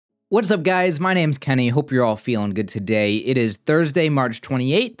What's up, guys? My name's Kenny. Hope you're all feeling good today. It is Thursday, March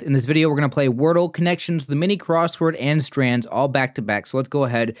 28th. In this video, we're going to play Wordle, Connections, the mini crossword, and strands all back to back. So let's go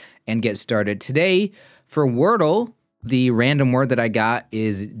ahead and get started. Today, for Wordle, the random word that I got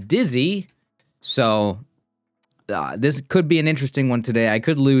is dizzy. So this could be an interesting one today. I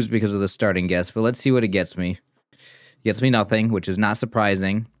could lose because of the starting guess, but let's see what it gets me. It gets me nothing, which is not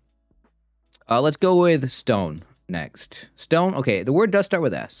surprising. Let's go with stone next. Stone, okay, the word does start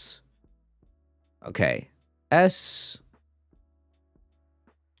with S. Okay, S.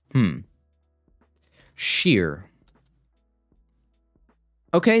 Sheer.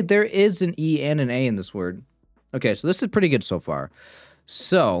 Okay, there is an E and an A in this word. Okay, so this is pretty good so far.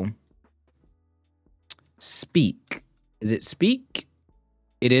 So, speak. Is it speak?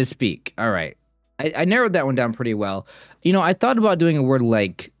 It is speak. All right. I narrowed that one down pretty well. You know, I thought about doing a word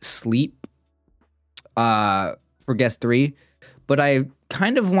like sleep for guess 3, but I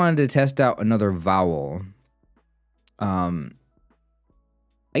kind of wanted to test out another vowel. I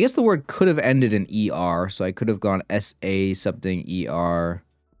guess the word could have ended in ER, so I could have gone SA something ER,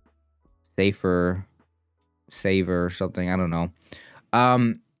 safer, saver something, I don't know.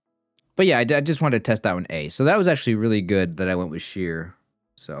 But yeah, I just wanted to test that one A. So that was actually really good that I went with sheer.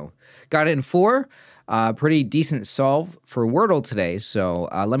 So got it in 4. Pretty decent solve for Wordle today. So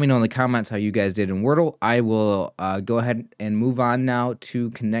let me know in the comments how you guys did in Wordle. I will go ahead and move on now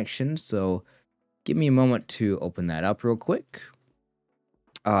to connections. So give me a moment to open that up real quick.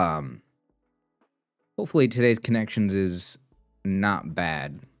 Hopefully today's connections is not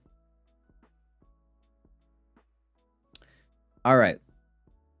bad. All right.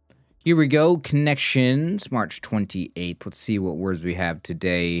 Here we go. Connections, March 28th. Let's see what words we have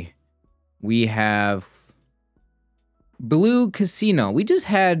today. We have Blue Casino. We just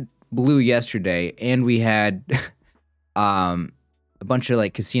had Blue yesterday, and we had a bunch of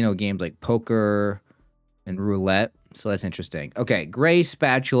like casino games like poker and roulette. So that's interesting. Okay, Gray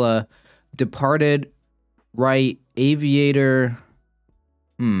Spatula, Departed, Right, Aviator.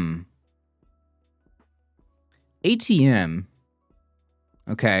 ATM.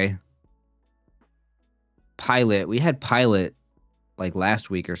 Okay. Pilot. We had Pilot like last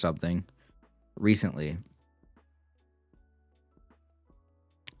week or something. Recently.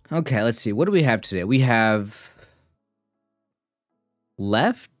 Okay, let's see. What do we have today? We have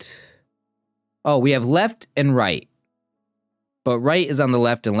left. Oh, we have left and right. But right is on the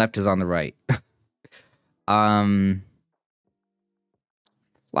left and left is on the right.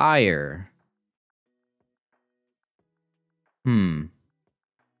 Flyer.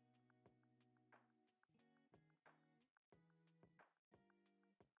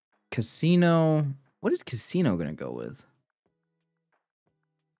 Casino. What is casino gonna go with?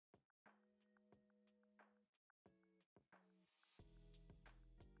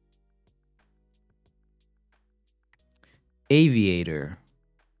 Aviator.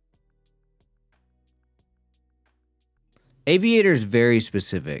 Aviator is very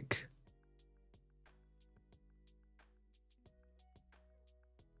specific.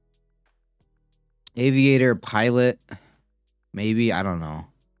 Aviator, pilot, maybe, I don't know.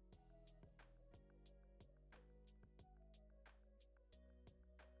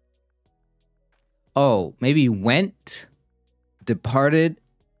 Oh, maybe went, departed,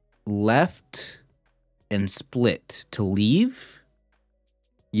 left, and split. To leave?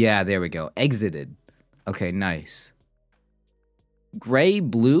 Yeah, there we go. Exited. Okay, nice. Gray,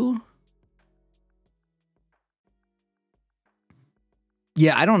 blue?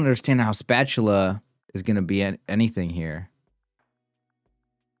 Yeah, I don't understand how spatula is going to be anything here.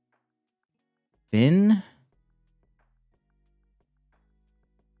 Fin?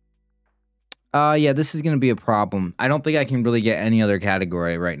 Yeah, this is going to be a problem. I don't think I can really get any other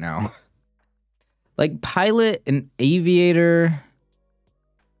category right now. Like pilot and aviator.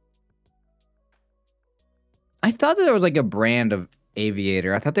 I thought that there was like a brand of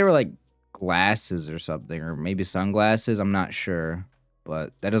aviator. I thought they were like glasses or something, or maybe sunglasses. I'm not sure,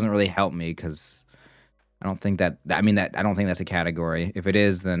 but that doesn't really help me because I don't think that, I don't think that's a category. If it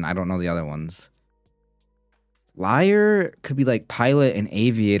is, then I don't know the other ones. Flyer could be like pilot and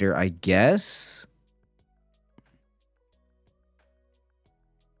aviator, I guess.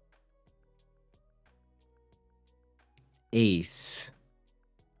 Ace.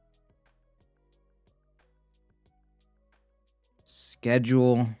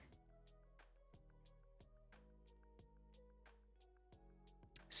 Schedule.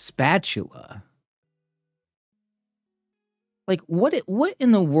 Spatula. Like what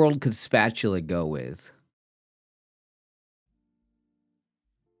in the world could spatula go with?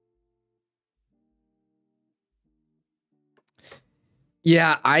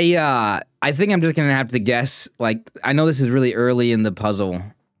 Yeah, I think I'm just gonna have to guess. Like, I know this is really early in the puzzle,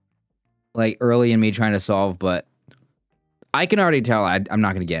 like early in me trying to solve, but I can already tell I'm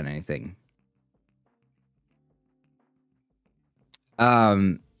not gonna get anything.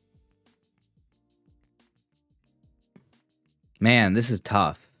 Man, this is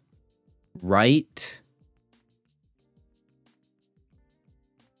tough. Right?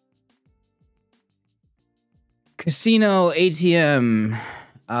 Casino, ATM,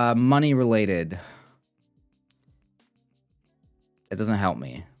 money related. That doesn't help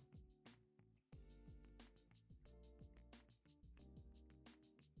me.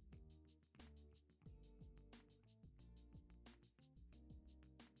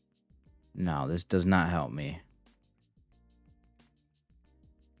 No, this does not help me.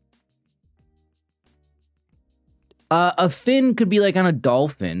 A fin could be like on a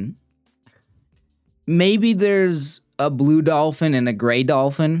dolphin. Maybe there's a blue dolphin and a gray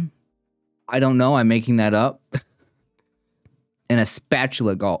dolphin. I don't know. I'm making that up. And a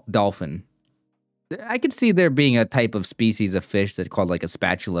spatula dolphin. I could see there being a type of species of fish that's called like a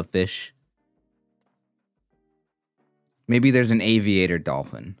spatula fish. Maybe there's an aviator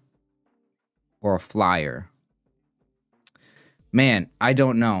dolphin. Or a flyer. Man, I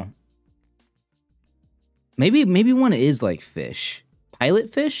don't know. Maybe one is like fish.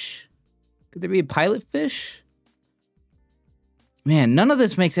 Pilot fish? Could there be a pilot fish? Man, none of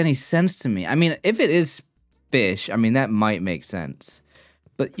this makes any sense to me. I mean, if it is fish, I mean, that might make sense.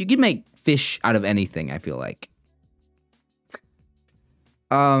 But you can make fish out of anything, I feel like.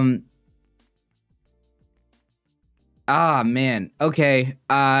 Man. Okay.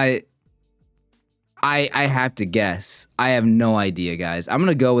 I have to guess. I have no idea, guys. I'm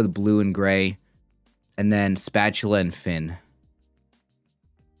gonna go with blue and gray. And then spatula and fin.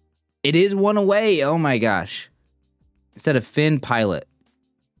 It is one away. Oh my gosh. Instead of fin, pilot.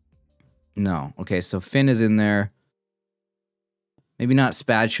 No. Okay, so fin is in there. Maybe not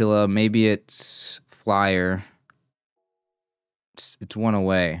spatula. Maybe it's flyer. It's one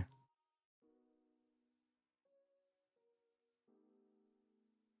away.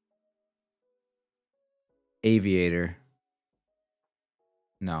 Aviator.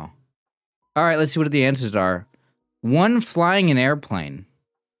 No. All right, let's see what the answers are. One, flying an airplane.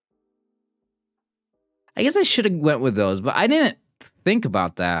 I guess I should have went with those, but I didn't think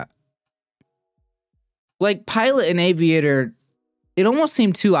about that. Like, pilot and aviator, it almost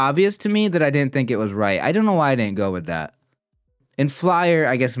seemed too obvious to me that I didn't think it was right. I don't know why I didn't go with that. And flyer,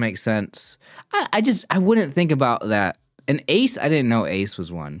 I guess, makes sense. I wouldn't think about that. And ace, I didn't know ace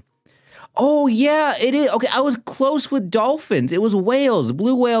was one. Oh, yeah, it is. Okay, I was close with dolphins. It was whales,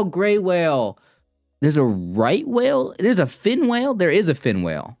 blue whale, gray whale. There's a right whale? There's a fin whale? There is a fin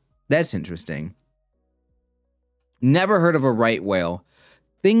whale. That's interesting. Never heard of a right whale.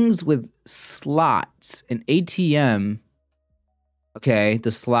 Things with slots. An ATM. Okay,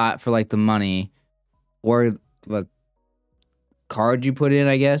 the slot for like the money. Or the card you put in,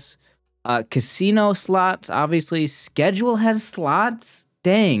 I guess. Casino slots, obviously. Schedule has slots?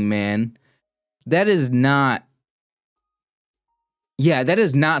 Dang, man. That is not... Yeah, that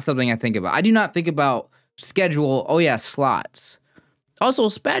is not something I think about. I do not think about schedule. Oh, yeah, slots. Also,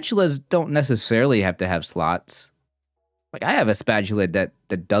 spatulas don't necessarily have to have slots. Like, I have a spatula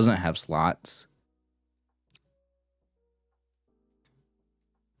that doesn't have slots.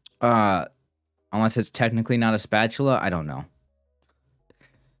 Unless it's technically not a spatula, I don't know.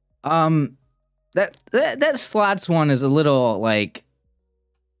 That slots one is a little, like...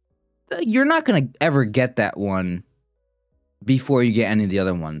 You're not gonna ever get that one before you get any of the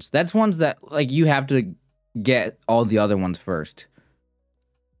other ones. That's ones that, like, you have to get all the other ones first.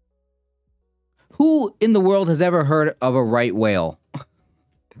 Who in the world has ever heard of a right whale?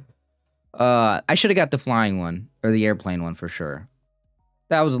 I should have got the flying one, or the airplane one for sure.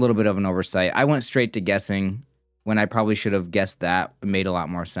 That was a little bit of an oversight. I went straight to guessing when I probably should have guessed that. It made a lot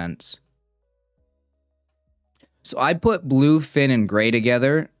more sense. So I put blue, fin, and gray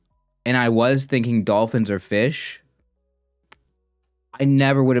together, and I was thinking dolphins or fish. I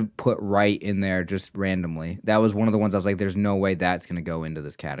never would have put right in there just randomly. That was one of the ones I was like, there's no way that's going to go into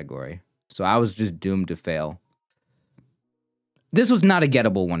this category. So I was just doomed to fail. This was not a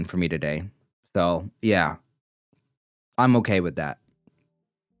gettable one for me today. So, yeah. I'm okay with that.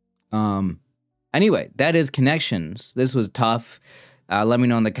 Anyway, that is connections. This was tough. Let me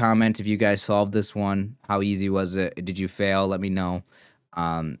know in the comments if you guys solved this one. How easy was it? Did you fail? Let me know.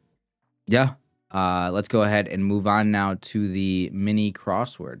 Yeah. Let's go ahead and move on now to the mini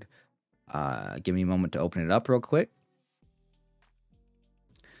crossword. Give me a moment to open it up real quick.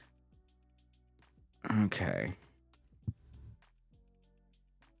 Okay.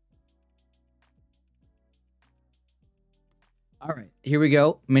 All right, here we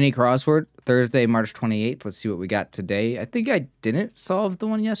go. Mini crossword, Thursday, March 28th. Let's see what we got today. I think I didn't solve the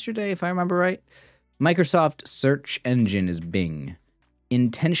one yesterday, if I remember right. Microsoft search engine is Bing.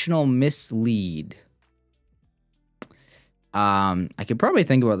 Intentional mislead. I could probably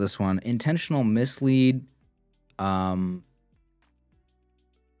think about this one. Intentional mislead. I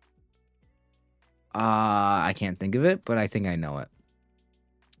can't think of it, but I think I know it.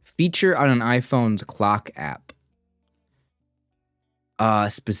 Feature on an iPhone's clock app.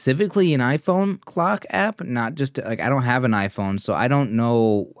 Specifically an iPhone clock app, not just like I don't have an iPhone, so I don't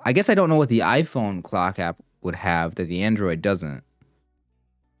know. I guess I don't know what the iPhone clock app would have that the Android doesn't.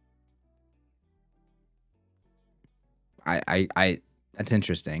 That's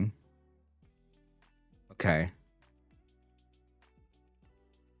interesting. Okay.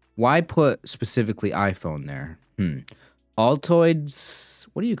 Why put specifically iPhone there? Altoids,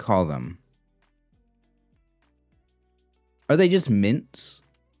 what do you call them? Are they just mints?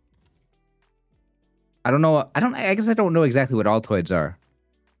 I don't know. I guess I don't know exactly what Altoids are.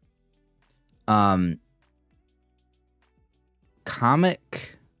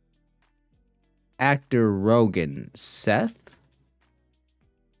 Comic actor Rogan. Seth?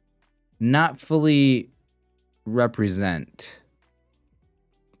 Not fully represent.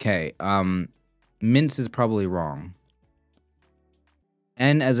 Okay, mints is probably wrong.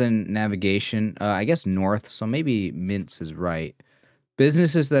 N as in navigation, I guess north, so maybe mints is right.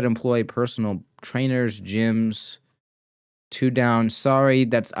 Businesses that employ personal trainers, gyms, 2 down. Sorry,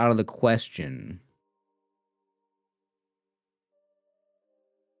 that's out of the question.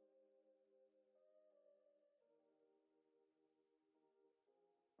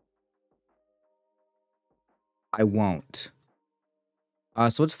 I won't.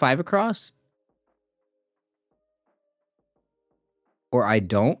 So it's 5 across? Or I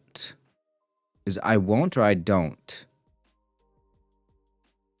don't? Is I won't or I don't?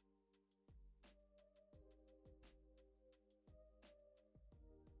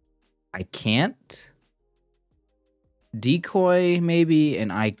 I can't? Decoy, maybe, and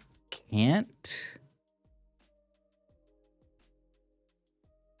I can't?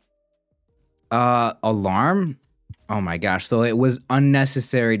 Alarm? Oh my gosh, so it was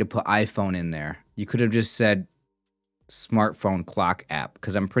unnecessary to put iPhone in there. You could have just said smartphone clock app,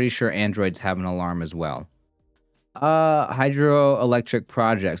 because I'm pretty sure Androids have an alarm as well. Hydroelectric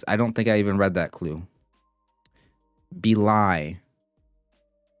projects. I don't think I even read that clue. Belie.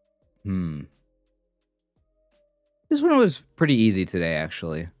 This one was pretty easy today,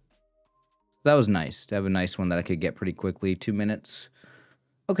 actually. That was nice to have a nice one that I could get pretty quickly. 2 minutes.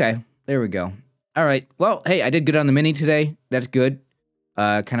 Okay, there we go. All right. Well, hey, I did good on the mini today. That's good.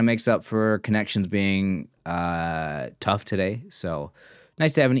 Kind of makes up for connections being tough today. So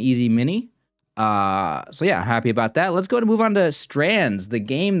nice to have an easy mini. So yeah, happy about that. Let's go ahead and move on to Strands, the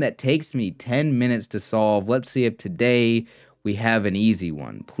game that takes me 10 minutes to solve. Let's see if today we have an easy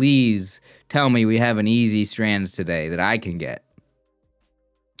one. Please tell me we have an easy Strands today that I can get.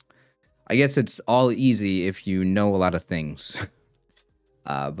 I guess it's all easy if you know a lot of things.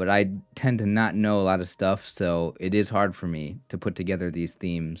 But I tend to not know a lot of stuff, so it is hard for me to put together these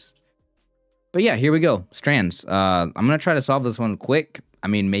themes. But yeah, here we go. Strands. I'm going to try to solve this one quick. I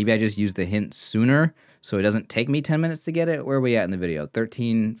mean, maybe I just use the hint sooner, so it doesn't take me 10 minutes to get it. Where are we at in the video?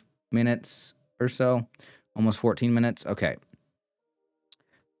 13 minutes or so? Almost 14 minutes? Okay.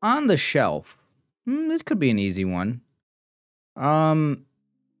 On the shelf. This could be an easy one. On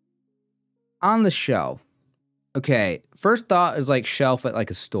the shelf. Okay, first thought is like shelf at like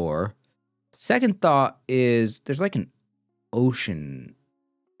a store. Second thought is there's like an ocean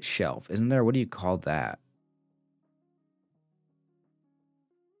shelf, isn't there? What do you call that?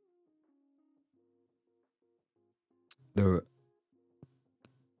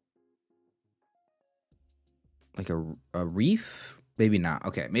 Like a reef? Maybe not.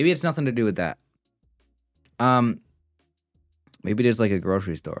 Okay, maybe it's nothing to do with that. Maybe there's like a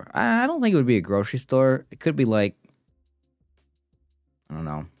grocery store. I don't think it would be a grocery store. It could be like, I don't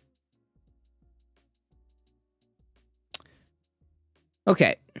know.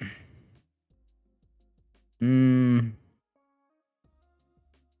 Okay.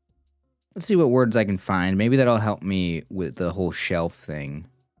 Let's see what words I can find. Maybe that'll help me with the whole shelf thing.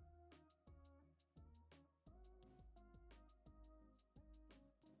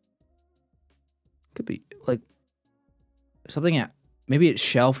 Could be like something at, maybe it's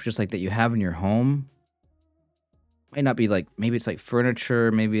shelf just like that you have in your home. Might not be like, maybe it's like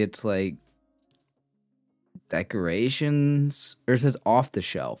furniture, maybe it's like decorations, or it says off the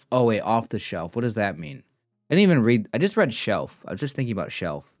shelf. Oh wait, off the shelf. What does that mean? I didn't even read, I just read shelf. I was just thinking about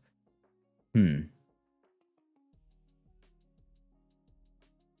shelf.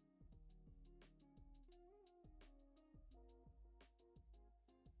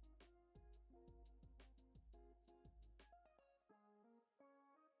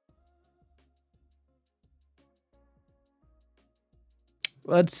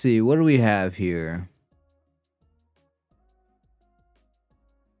 Let's see. What do we have here?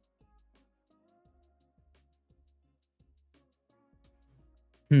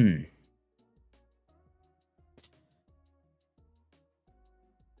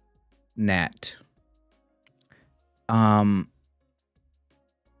 Nat.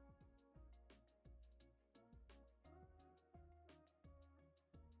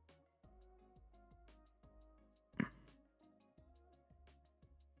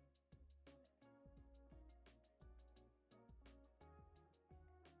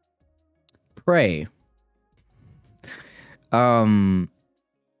 Pray.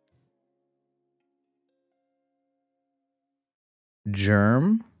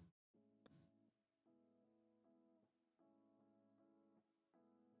 Germ.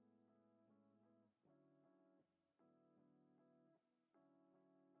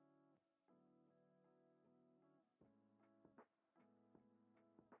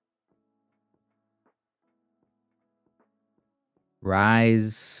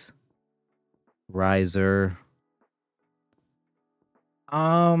 Rise. Riser.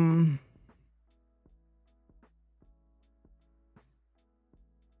 I'm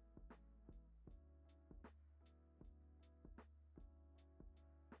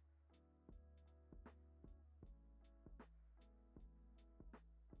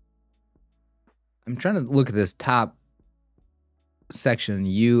trying to look at this top section.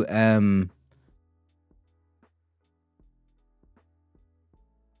 UM.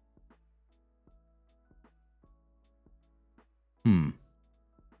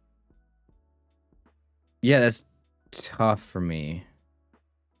 Yeah, that's tough for me.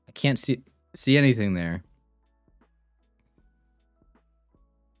 I can't see anything there.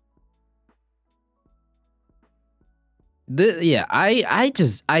 Yeah,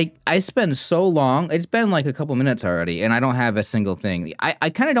 I spend so long. It's been like a couple minutes already, and I don't have a single thing. I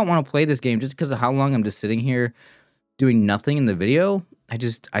kind of don't want to play this game just because of how long I'm just sitting here doing nothing in the video.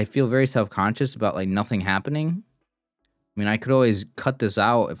 I feel very self-conscious about like nothing happening. I mean, I could always cut this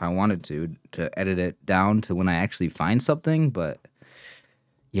out if I wanted to edit it down to when I actually find something, but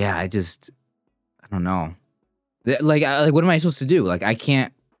yeah, I don't know. Like what am I supposed to do? Like I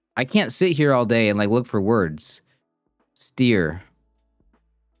can't sit here all day and like look for words. Steer.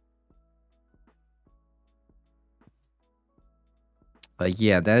 Like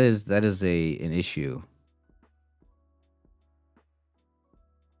yeah, that is an issue.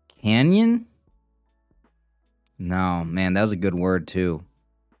 Canyon? No, man, that was a good word too.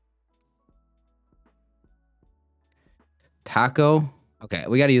 Taco? Okay,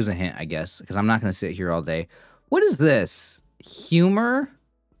 we got to use a hint, I guess, because I'm not going to sit here all day. What is this? Humor?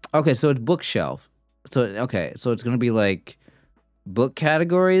 Okay, so it's bookshelf. So it's going to be like book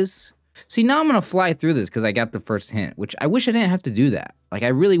categories. See, now I'm going to fly through this because I got the first hint, which I wish I didn't have to do that. Like, I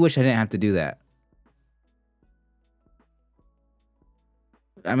really wish I didn't have to do that.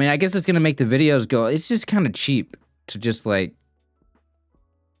 I mean, I guess it's going to make the videos go. It's just kind of cheap to just, like,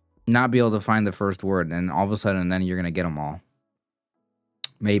 not be able to find the first word. And all of a sudden, then you're going to get them all.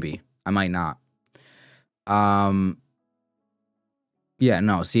 Maybe. I might not. Yeah,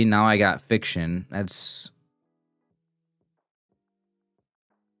 no. See, now I got fiction. That's...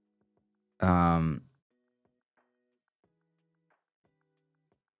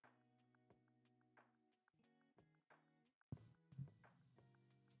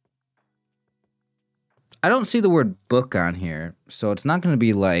 I don't see the word book on here, so it's not going to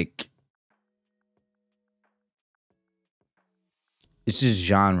be like... It's just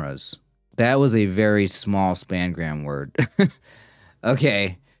genres. That was a very small spangram word.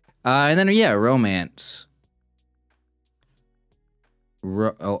 Okay. And then, yeah, romance.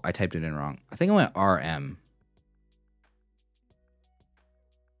 Oh, I typed it in wrong. I think I went RM.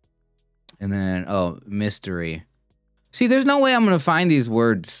 And then, oh, mystery. See, there's no way I'm going to find these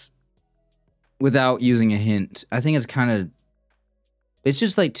words without using a hint. I think it's kind of... It's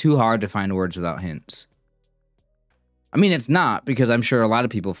just, like, too hard to find words without hints. I mean, it's not, because I'm sure a lot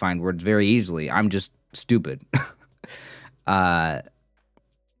of people find words very easily. I'm just stupid. I'm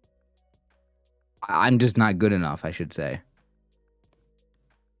just not good enough, I should say.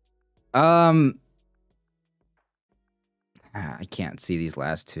 I can't see these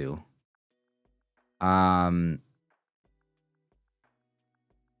last two.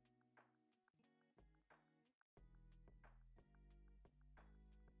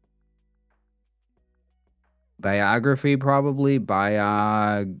 Biography, probably.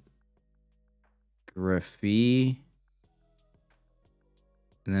 Biography.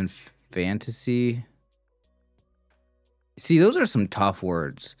 And then fantasy. See, those are some tough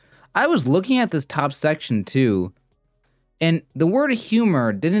words. I was looking at this top section, too. And the word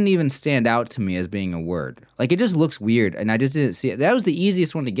humor didn't even stand out to me as being a word. Like, it just looks weird, and I just didn't see it. That was the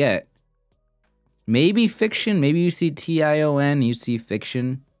easiest one to get. Maybe fiction. Maybe you see T-I-O-N, you see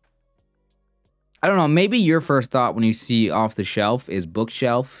fiction. I don't know. Maybe your first thought when you see off the shelf is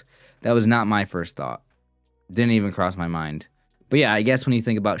bookshelf. That was not my first thought. Didn't even cross my mind. But yeah, I guess when you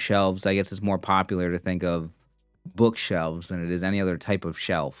think about shelves, I guess it's more popular to think of bookshelves than it is any other type of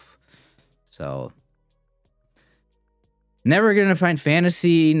shelf. So... never gonna find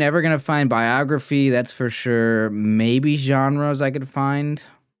fantasy, never gonna find biography, that's for sure. Maybe genres I could find.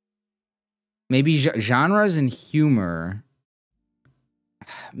 Maybe genres and humor.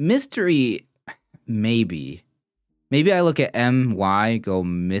 Mystery, maybe. Maybe I look at MY, go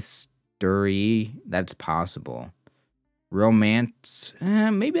mystery, that's possible. Romance,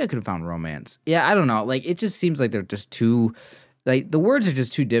 maybe I could have found romance. Yeah, I don't know, like, it just seems like they're just too, like, the words are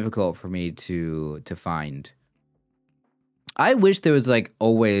just too difficult for me to find. I wish there was like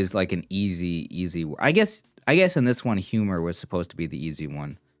always like an easy word. I guess in this one humor was supposed to be the easy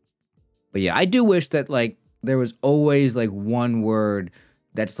one. But yeah, I do wish that like there was always like one word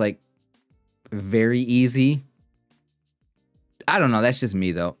that's like very easy. I don't know, that's just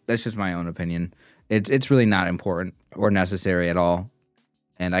me though. That's just my own opinion. It's really not important or necessary at all.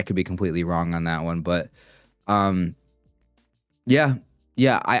 And I could be completely wrong on that one, but yeah,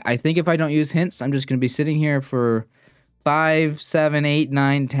 I think if I don't use hints, I'm just going to be sitting here for 5, 7, 8,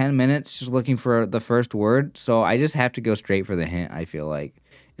 9, 10 minutes just looking for the first word. So I just have to go straight for the hint, I feel like.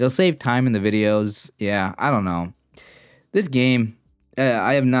 It'll save time in the videos. Yeah, I don't know. This game,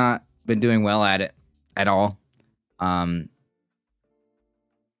 I have not been doing well at it at all. Like,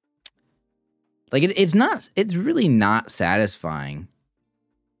 it's really not satisfying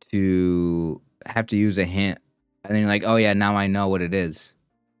to have to use a hint. And then you're like, oh yeah, now I know what it is.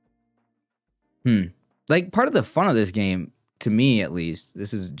 Like, part of the fun of this game, to me at least,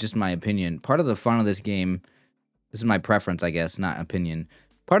 this is just my opinion, part of the fun of this game, this is my preference, I guess, not opinion.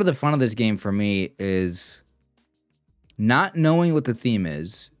 Part of the fun of this game for me is not knowing what the theme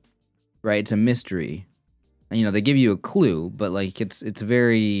is, right? It's a mystery. And, you know, they give you a clue, but, like, it's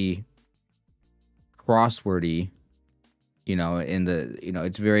very crosswordy, you know, in the, you know,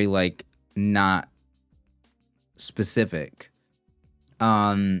 it's very, like, not specific.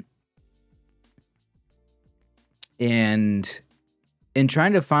 And in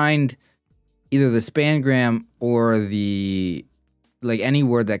trying to find either the spangram or the, like, any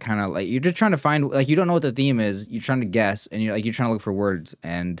word that kind of, like, you're just trying to find, like, you don't know what the theme is, you're trying to guess, and you're trying to look for words,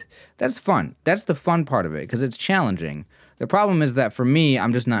 and that's fun. That's the fun part of it, because it's challenging. The problem is that for me,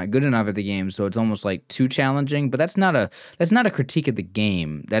 I'm just not good enough at the game, so it's almost, like, too challenging, but that's not a critique of the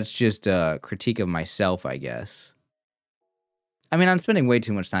game. That's just a critique of myself, I guess. I mean, I'm spending way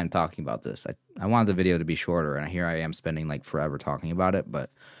too much time talking about this. I wanted the video to be shorter, and here I am spending, like, forever talking about it, but,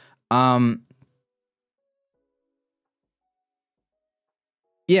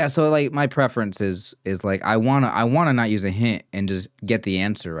 yeah, so, like, my preference is like, I wanna not use a hint and just get the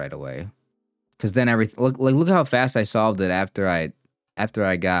answer right away. Because then look how fast I solved it after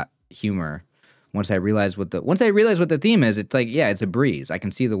I got humor. Once I realized what the theme is, it's like, yeah, it's a breeze. I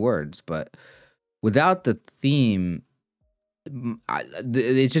can see the words, but without the theme,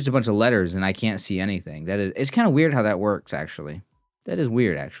 it's just a bunch of letters and I can't see anything. It's kind of weird how that works, actually. That is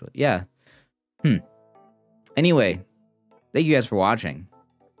weird, actually. Yeah. Anyway, thank you guys for watching.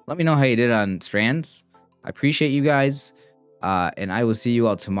 Let me know how you did on Strands. I appreciate you guys. And I will see you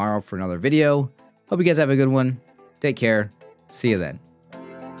all tomorrow for another video. Hope you guys have a good one. Take care. See you then.